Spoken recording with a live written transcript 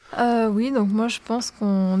Oui, donc moi je pense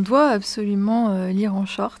qu'on doit absolument, lire en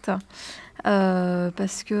short,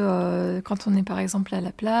 parce que, quand on est par exemple à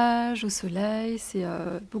la plage, au soleil, c'est,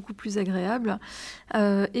 beaucoup plus agréable,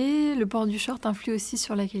 et le port du short influe aussi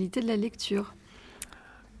sur la qualité de la lecture.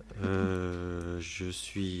 Je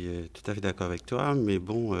suis tout à fait d'accord avec toi, mais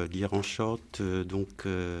bon, lire en short,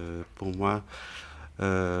 pour moi,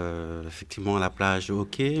 effectivement à la plage,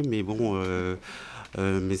 ok, mais bon,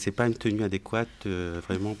 mais c'est pas une tenue adéquate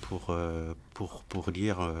vraiment pour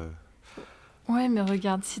lire. Ouais, mais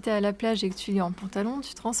regarde, si tu es à la plage et que tu lis en pantalon,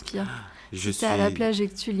 tu transpires. Je Si tu es à la suis, plage et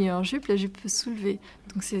que tu lis en jupe, la jupe peut se soulever.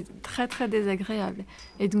 Donc c'est très très désagréable.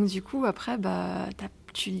 Et donc du coup, après, bah,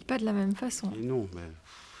 tu lis pas de la même façon. et non, mais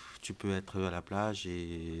tu peux être à la plage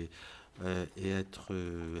et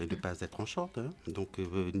ne pas être en short, hein. Donc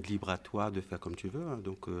libre à toi de faire comme tu veux, hein.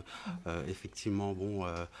 Donc effectivement, bon,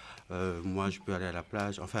 moi je peux aller à la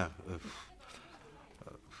plage, enfin,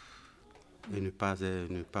 et ne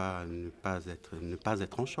pas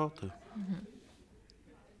être en short. Mhm.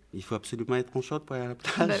 Il faut absolument être en short pour aller à la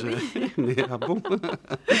Bah plage. oui, Mais ah bon? pas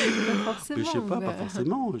Mais je sais forcément. pas, pas Bah.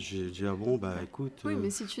 forcément. J'ai dit ah bon, bah écoute, Oui, mais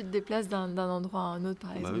si tu te déplaces d'un endroit à un autre,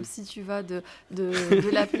 par bah exemple, oui. si tu vas de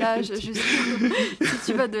la plage tu, si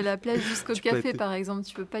tu vas de la plage jusqu'au tu peux café, être, par exemple,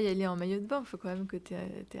 tu peux pas y aller en maillot de bain, il faut quand même que tu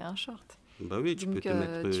aies un short. bah oui, tu peux Donc, te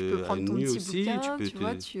mettre tu peux à prendre ton nu petit aussi. bouquin, tu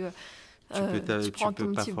vois, tu Tu prends peux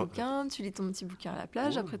ton pas. petit bouquin, tu lis ton petit bouquin à la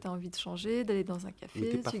plage, Ouais. après tu as envie de changer, d'aller dans un Mais t'es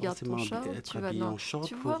café, pas tu gardes ton forcément short, être tu vas habillé dans... en short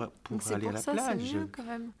Tu vois? Donc pour c'est aller à pour la ça, c'est plage. mieux quand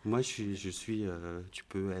même. Moi, tu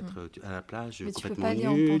peux Mm. être à la plage Mais tu peux pas complètement aller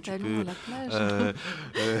en nu. pantalon à la plage. Euh,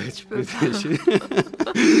 Tu tu peux peux. pas.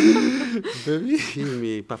 Ben oui,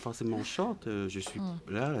 mais pas forcément en short. Je suis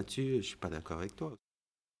Mm. là, là-dessus, je suis pas d'accord avec toi.